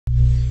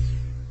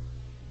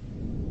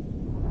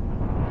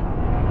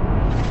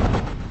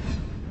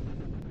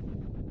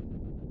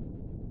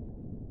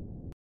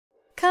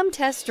Come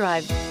test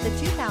drive the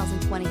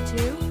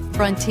 2022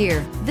 Frontier.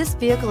 This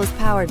vehicle is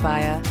powered by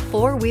a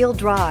 4-wheel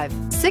drive,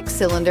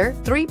 6-cylinder,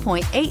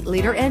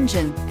 3.8-liter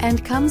engine,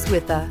 and comes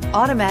with a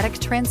automatic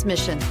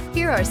transmission.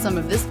 Here are some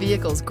of this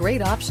vehicle's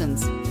great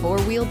options: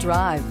 4-wheel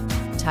drive,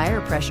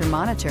 tire pressure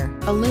monitor,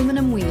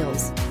 aluminum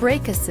wheels,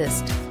 brake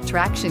assist,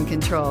 traction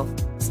control,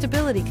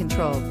 stability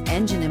control,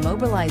 engine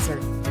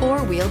immobilizer,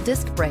 4-wheel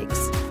disc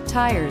brakes,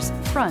 tires,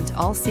 front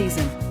all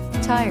season,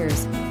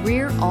 tires,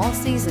 rear all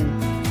season.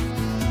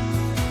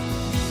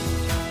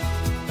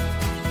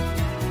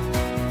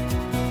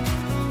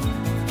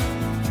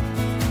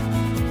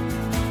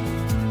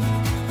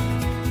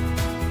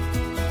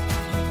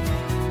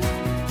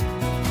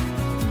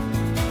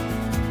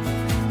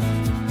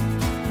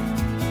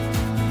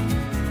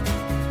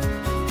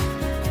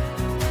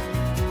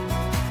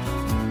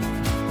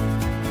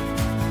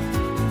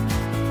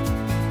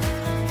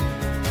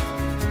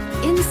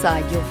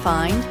 Inside you'll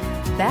find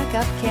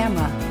backup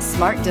camera,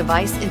 smart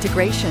device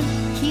integration,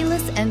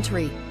 keyless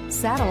entry,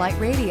 satellite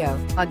radio,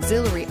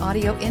 auxiliary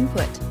audio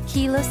input,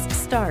 keyless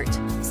start,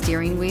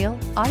 steering wheel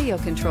audio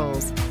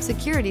controls,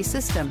 security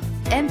system,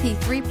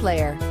 MP3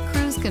 player,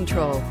 cruise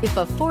control. If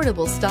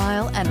affordable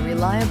style and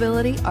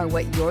reliability are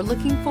what you're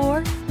looking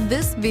for,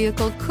 this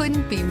vehicle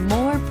couldn't be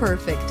more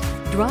perfect.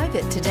 Drive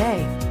it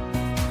today.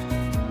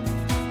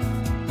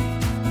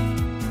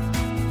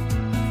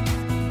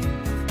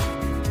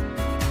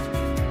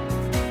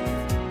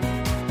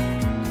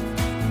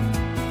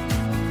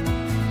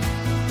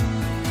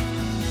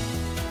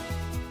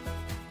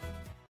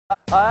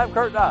 Hi, I'm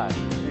Kurt Nye.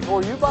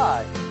 Before you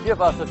buy,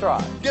 give us a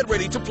try. Get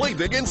ready to play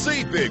big and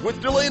save big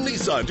with DeLand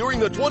Nissan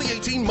during the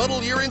 2018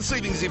 model year-end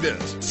savings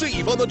event.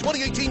 Save on the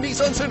 2018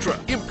 Nissan Sentra,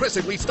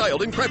 impressively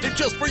styled and crafted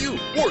just for you.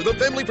 Or the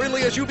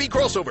family-friendly SUV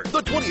crossover,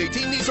 the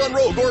 2018 Nissan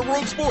Rogue or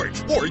Rogue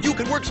Sport. Or you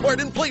can work smart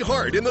and play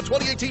hard in the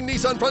 2018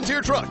 Nissan Frontier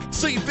truck.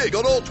 Save big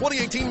on all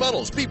 2018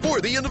 models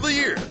before the end of the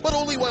year, but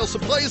only while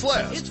supplies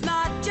last. It's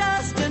not just